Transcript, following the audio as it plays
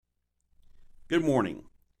Good morning.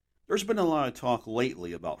 There's been a lot of talk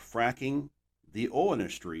lately about fracking, the oil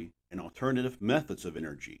industry, and alternative methods of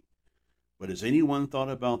energy. But has anyone thought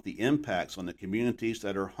about the impacts on the communities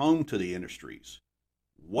that are home to the industries?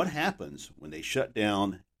 What happens when they shut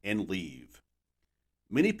down and leave?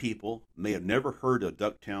 Many people may have never heard of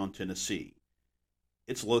Ducktown, Tennessee.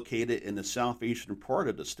 It's located in the southeastern part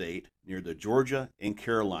of the state near the Georgia and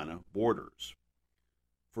Carolina borders.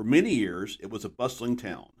 For many years, it was a bustling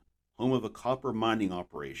town, home of a copper mining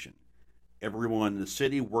operation. Everyone in the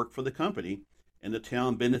city worked for the company, and the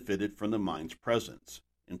town benefited from the mine's presence.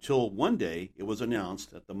 Until one day it was announced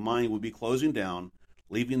that the mine would be closing down,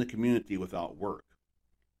 leaving the community without work.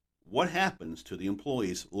 What happens to the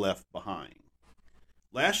employees left behind?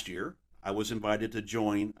 Last year, I was invited to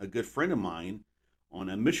join a good friend of mine on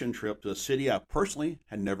a mission trip to a city I personally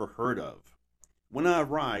had never heard of. When I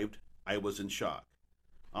arrived, I was in shock.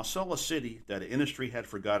 I saw a city that the industry had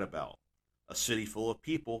forgot about, a city full of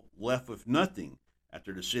people left with nothing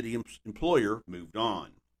after the city employer moved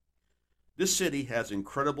on. This city has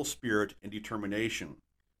incredible spirit and determination.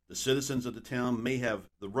 The citizens of the town may have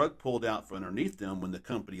the rug pulled out from underneath them when the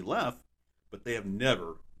company left, but they have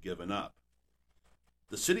never given up.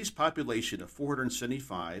 The city's population of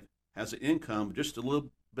 475 has an income of just a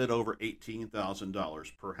little bit over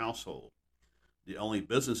 $18,000 per household. The only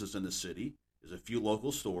businesses in the city is a few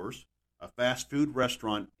local stores, a fast food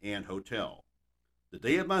restaurant, and hotel. The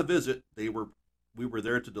day of my visit, we were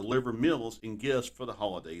there to deliver meals and gifts for the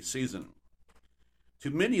holiday season.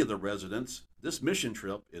 To many of the residents, this mission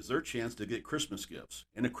trip is their chance to get Christmas gifts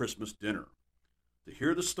and a Christmas dinner. To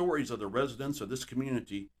hear the stories of the residents of this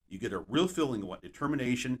community, you get a real feeling of what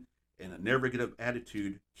determination and a never give up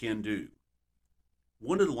attitude can do.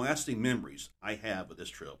 One of the lasting memories I have of this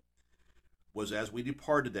trip was as we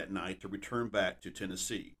departed that night to return back to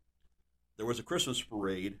Tennessee. There was a Christmas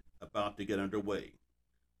parade about to get underway.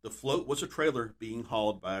 The float was a trailer being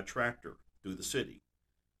hauled by a tractor through the city.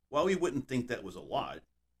 While we wouldn't think that was a lot,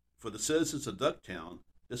 for the citizens of Ducktown,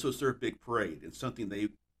 this was their big parade and something they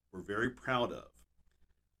were very proud of.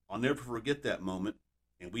 I'll never forget that moment,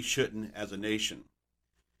 and we shouldn't as a nation.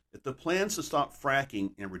 If the plans to stop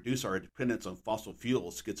fracking and reduce our dependence on fossil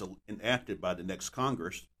fuels gets enacted by the next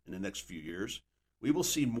Congress in the next few years, we will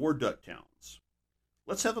see more Ducktowns.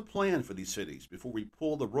 Let's have a plan for these cities before we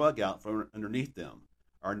pull the rug out from underneath them.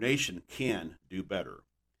 Our nation can do better.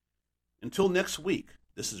 Until next week,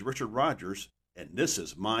 this is Richard Rogers, and this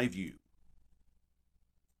is my view.